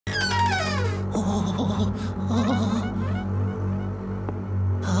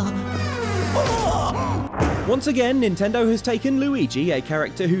Once again, Nintendo has taken Luigi, a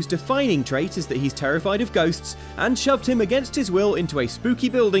character whose defining trait is that he's terrified of ghosts, and shoved him against his will into a spooky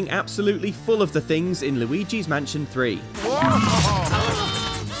building absolutely full of the things in Luigi's Mansion 3.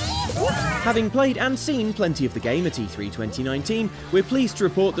 Having played and seen plenty of the game at E3 2019, we're pleased to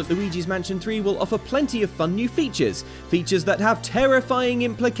report that Luigi's Mansion 3 will offer plenty of fun new features that have terrifying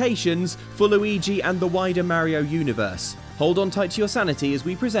implications for Luigi and the wider Mario universe. Hold on tight to your sanity as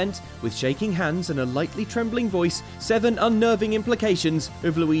we present, with shaking hands and a lightly trembling voice, 7 unnerving implications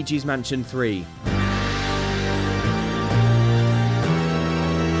of Luigi's Mansion 3.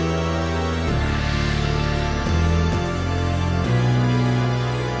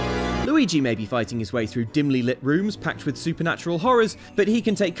 Luigi may be fighting his way through dimly lit rooms packed with supernatural horrors, but he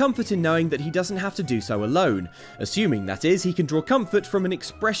can take comfort in knowing that he doesn't have to do so alone. Assuming, that is, he can draw comfort from an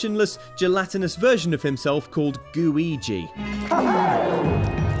expressionless, gelatinous version of himself called Gooigi.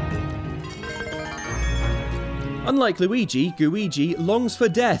 Unlike Luigi, Gooigi longs for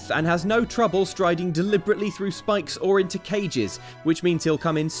death and has no trouble striding deliberately through spikes or into cages, which means he'll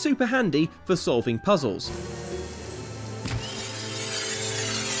come in super handy for solving puzzles.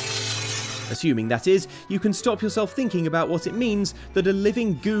 Assuming, that is, you can stop yourself thinking about what it means that a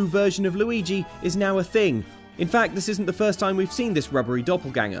living goo version of Luigi is now a thing. In fact, this isn't the first time we've seen this rubbery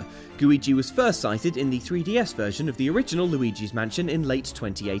doppelganger. Gooigi was first sighted in the 3DS version of the original Luigi's Mansion in late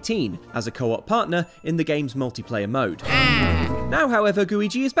 2018, as a co-op partner in the game's multiplayer mode. Now, however,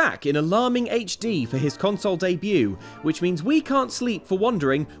 Gooigi is back in alarming HD for his console debut, which means we can't sleep for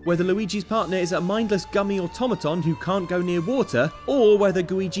wondering whether Luigi's partner is a mindless gummy automaton who can't go near water, or whether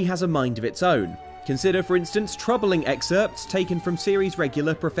Gooigi has a mind of its own. Consider, for instance, troubling excerpts taken from series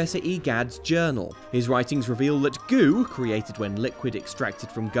regular Professor Egad's journal. His writings reveal that goo, created when liquid extracted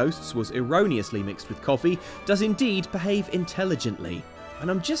from ghosts was erroneously mixed with coffee, does indeed behave intelligently. And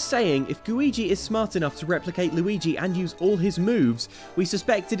I'm just saying, if Gooigi is smart enough to replicate Luigi and use all his moves, we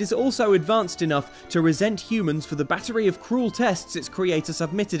suspect it is also advanced enough to resent humans for the battery of cruel tests its creator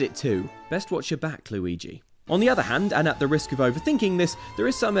submitted it to. Best watch your back, Luigi. On the other hand, and at the risk of overthinking this, there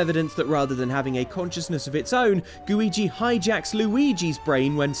is some evidence that rather than having a consciousness of its own, Gooigi hijacks Luigi's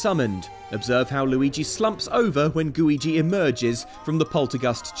brain when summoned. Observe how Luigi slumps over when Gooigi emerges from the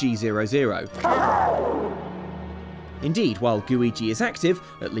Poltergust G00. Indeed, while Gooigi is active,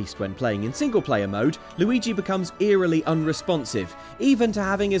 at least when playing in single-player mode, Luigi becomes eerily unresponsive, even to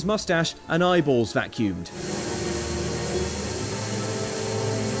having his mustache and eyeballs vacuumed.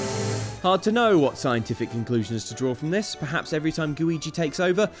 Hard to know what scientific conclusions to draw from this. Perhaps every time Gooigi takes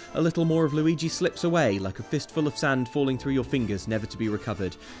over, a little more of Luigi slips away, like a fistful of sand falling through your fingers, never to be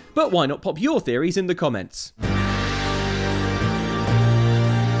recovered. But why not pop your theories in the comments?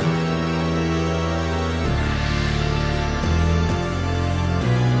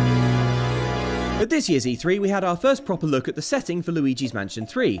 At this year's E3, we had our first proper look at the setting for Luigi's Mansion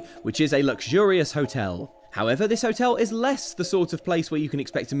 3, which is a luxurious hotel. However, this hotel is less the sort of place where you can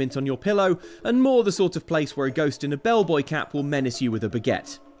expect a mint on your pillow, and more the sort of place where a ghost in a bellboy cap will menace you with a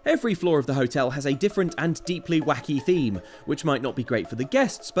baguette. Every floor of the hotel has a different and deeply wacky theme, which might not be great for the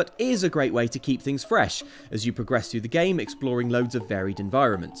guests, but is a great way to keep things fresh as you progress through the game, exploring loads of varied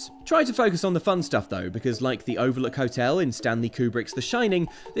environments. Try to focus on the fun stuff though, because like the Overlook Hotel in Stanley Kubrick's The Shining,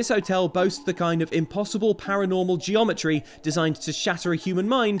 this hotel boasts the kind of impossible paranormal geometry designed to shatter a human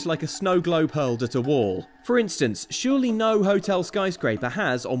mind like a snow globe hurled at a wall. For instance, surely no hotel skyscraper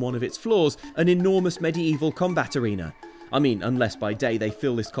has, on one of its floors, an enormous medieval combat arena. I mean, unless by day they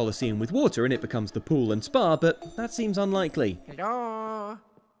fill this coliseum with water and it becomes the pool and spa, but that seems unlikely. Hello?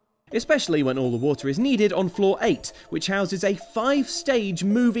 Especially when all the water is needed on floor 8, which houses a 5-stage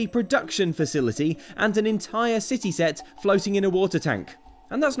movie production facility and an entire city set floating in a water tank.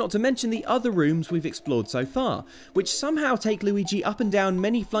 And that's not to mention the other rooms we've explored so far, which somehow take Luigi up and down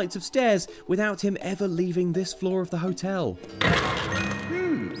many flights of stairs without him ever leaving this floor of the hotel.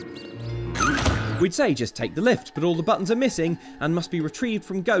 We'd say just take the lift, but all the buttons are missing and must be retrieved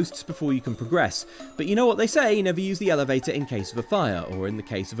from ghosts before you can progress. But you know what they say, never use the elevator in case of a fire, or in the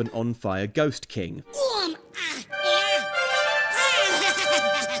case of an on-fire ghost king.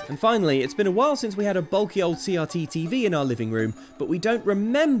 And finally, it's been a while since we had a bulky old CRT TV in our living room, but we don't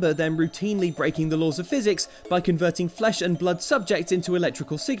remember them routinely breaking the laws of physics by converting flesh and blood subjects into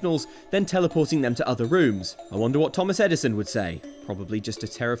electrical signals, then teleporting them to other rooms. I wonder what Thomas Edison would say. Probably just a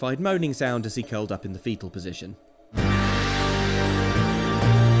terrified moaning sound as he curled up in the fetal position.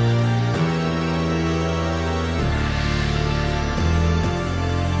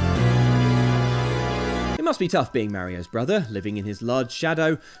 It must be tough being Mario's brother, living in his large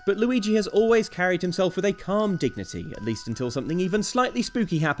shadow, but Luigi has always carried himself with a calm dignity, at least until something even slightly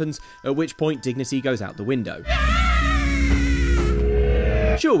spooky happens, at which point dignity goes out the window.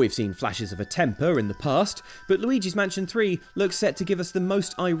 Sure, we've seen flashes of a temper in the past, but Luigi's Mansion 3 looks set to give us the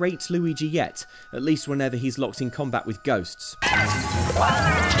most irate Luigi yet, at least whenever he's locked in combat with ghosts.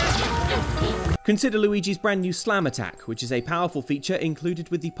 Consider Luigi's brand new Slam Attack, which is a powerful feature included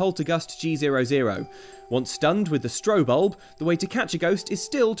with the Poltergust G00. Once stunned with the Stro Bulb, the way to catch a ghost is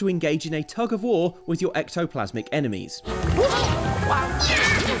still to engage in a tug of war with your ectoplasmic enemies.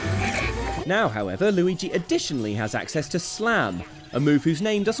 Now, however, Luigi additionally has access to Slam, a move whose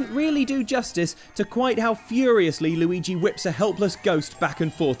name doesn't really do justice to quite how furiously Luigi whips a helpless ghost back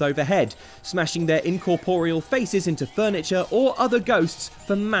and forth overhead, smashing their incorporeal faces into furniture or other ghosts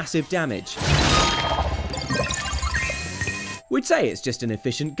for massive damage. We'd say it's just an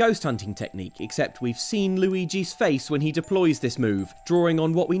efficient ghost hunting technique, except we've seen Luigi's face when he deploys this move, drawing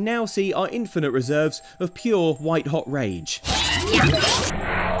on what we now see are infinite reserves of pure white-hot rage.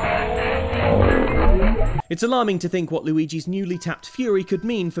 It's alarming to think what Luigi's newly tapped fury could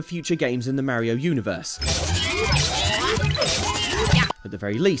mean for future games in the Mario universe. At the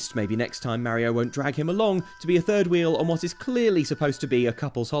very least, maybe next time Mario won't drag him along to be a third wheel on what is clearly supposed to be a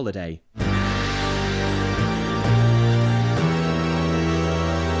couple's holiday.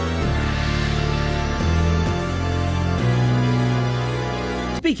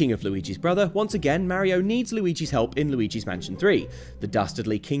 Speaking of Luigi's brother, once again Mario needs Luigi's help in Luigi's Mansion 3, the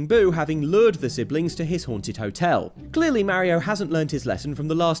dastardly King Boo having lured the siblings to his haunted hotel. Clearly Mario hasn't learned his lesson from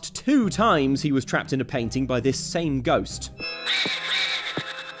the last 2 times he was trapped in a painting by this same ghost.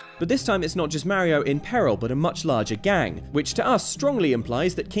 But this time it's not just Mario in peril, but a much larger gang, which to us strongly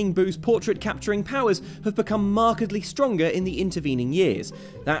implies that King Boo's portrait-capturing powers have become markedly stronger in the intervening years.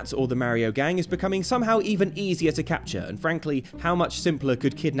 That, or the Mario gang is becoming somehow even easier to capture, and frankly, how much simpler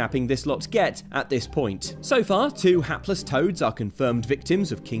could kidnapping this lot get at this point? So far, 2 hapless toads are confirmed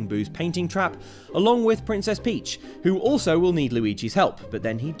victims of King Boo's painting trap, along with Princess Peach, who also will need Luigi's help, but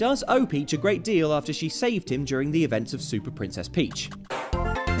then he does owe Peach a great deal after she saved him during the events of Super Princess Peach.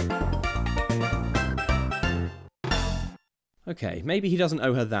 Okay, maybe he doesn't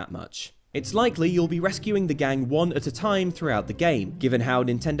owe her that much. It's likely you'll be rescuing the gang one at a time throughout the game, given how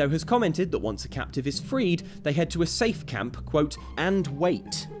Nintendo has commented that once a captive is freed, they head to a safe camp, quote, and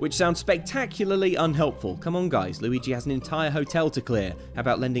wait, which sounds spectacularly unhelpful. Come on guys, Luigi has an entire hotel to clear. How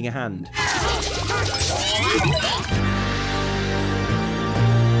about lending a hand?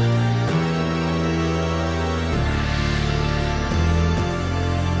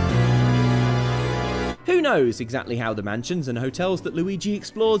 Who knows exactly how the mansions and hotels that Luigi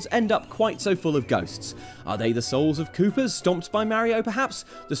explores end up quite so full of ghosts? Are they the souls of Koopas stomped by Mario perhaps?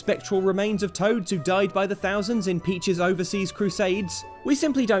 The spectral remains of Toads who died by the thousands in Peach's overseas crusades? We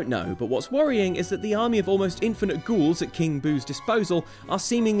simply don't know, but what's worrying is that the army of almost infinite ghouls at King Boo's disposal are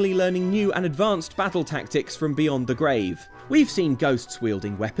seemingly learning new and advanced battle tactics from beyond the grave. We've seen ghosts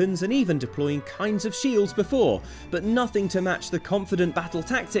wielding weapons and even deploying kinds of shields before, but nothing to match the confident battle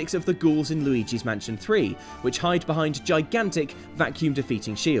tactics of the ghouls in Luigi's Mansion 3, which hide behind gigantic,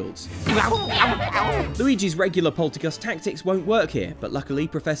 vacuum-defeating shields. Luigi's regular poltergust tactics won't work here, but luckily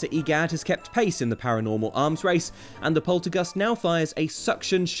Professor Egad has kept pace in the paranormal arms race, and the poltergust now fires a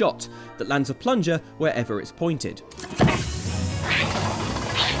suction shot that lands a plunger wherever it's pointed.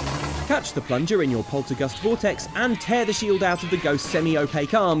 Catch the plunger in your poltergust vortex and tear the shield out of the ghost's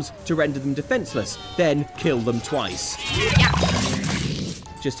semi-opaque arms to render them defenseless, then kill them twice.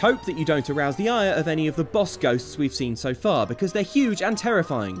 Just hope that you don't arouse the ire of any of the boss ghosts we've seen so far, because they're huge and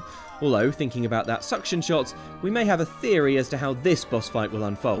terrifying. Although, thinking about that suction shot, we may have a theory as to how this boss fight will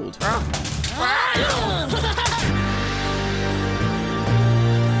unfold.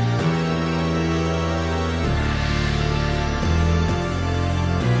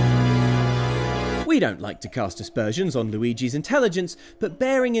 We don't like to cast aspersions on Luigi's intelligence, but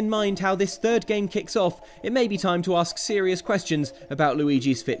bearing in mind how this third game kicks off, it may be time to ask serious questions about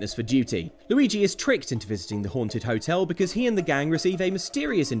Luigi's fitness for duty. Luigi is tricked into visiting the haunted hotel because he and the gang receive a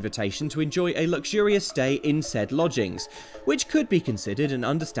mysterious invitation to enjoy a luxurious stay in said lodgings, which could be considered an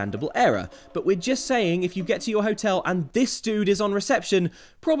understandable error, but we're just saying if you get to your hotel and this dude is on reception,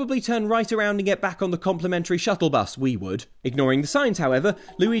 probably turn right around and get back on the complimentary shuttle bus, we would. Ignoring the signs, however,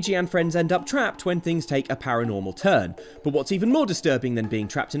 Luigi and friends end up trapped when things take a paranormal turn. But what's even more disturbing than being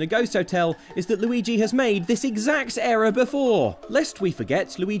trapped in a ghost hotel is that Luigi has made this exact error before. Lest we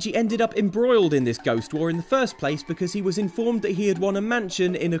forget, Luigi ended up embroiled in this ghost war in the first place because he was informed that he had won a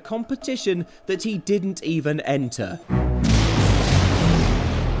mansion in a competition that he didn't even enter.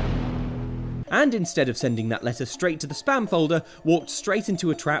 and instead of sending that letter straight to the spam folder, walked straight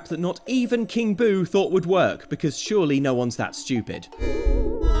into a trap that not even King Boo thought would work, because surely no one's that stupid.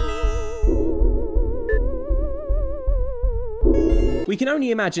 We can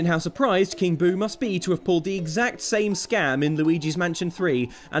only imagine how surprised King Boo must be to have pulled the exact same scam in Luigi's Mansion 3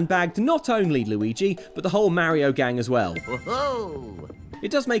 and bagged not only Luigi, but the whole Mario gang as well. Whoa.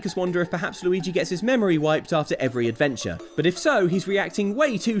 It does make us wonder if perhaps Luigi gets his memory wiped after every adventure, but if so, he's reacting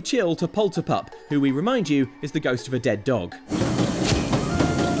way too chill to Polterpup, who we remind you is the ghost of a dead dog.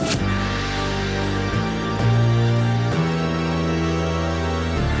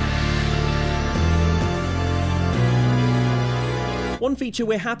 One feature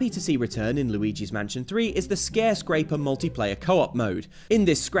we're happy to see return in Luigi's Mansion 3 is the Scarescraper multiplayer co-op mode. In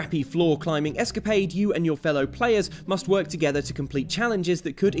this scrappy floor climbing escapade, you and your fellow players must work together to complete challenges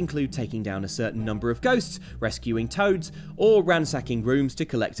that could include taking down a certain number of ghosts, rescuing toads, or ransacking rooms to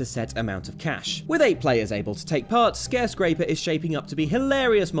collect a set amount of cash. With 8 players able to take part, Scarescraper is shaping up to be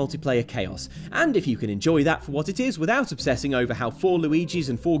hilarious multiplayer chaos, and if you can enjoy that for what it is without obsessing over how 4 Luigis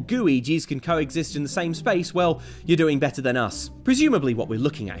and 4 Gooigis can coexist in the same space, well, you're doing better than us. Presumably what we're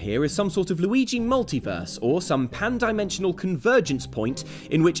looking at here is some sort of Luigi multiverse, or some pan-dimensional convergence point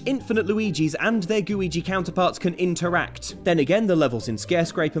in which infinite Luigis and their Gooigi counterparts can interact. Then again, the levels in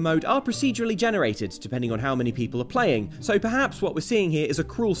Scarescraper mode are procedurally generated, depending on how many people are playing, so perhaps what we're seeing here is a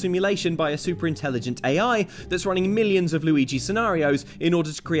cruel simulation by a super intelligent AI that's running millions of Luigi scenarios in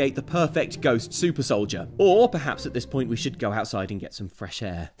order to create the perfect ghost super soldier. Or perhaps at this point we should go outside and get some fresh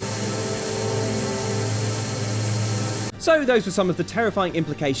air. So those were some of the terrifying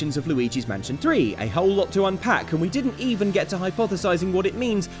implications of Luigi's Mansion 3, a whole lot to unpack, and we didn't even get to hypothesizing what it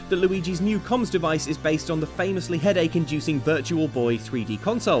means that Luigi's new comms device is based on the famously headache-inducing Virtual Boy 3D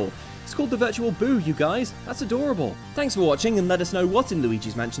console. It's called the Virtual Boo, you guys. That's adorable. Thanks for watching, and let us know what in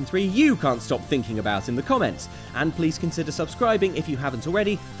Luigi's Mansion 3 you can't stop thinking about in the comments. And please consider subscribing if you haven't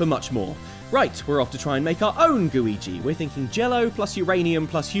already for much more. Right, we're off to try and make our own Gooigi. We're thinking Jello plus uranium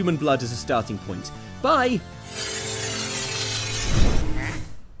plus human blood as a starting point. Bye!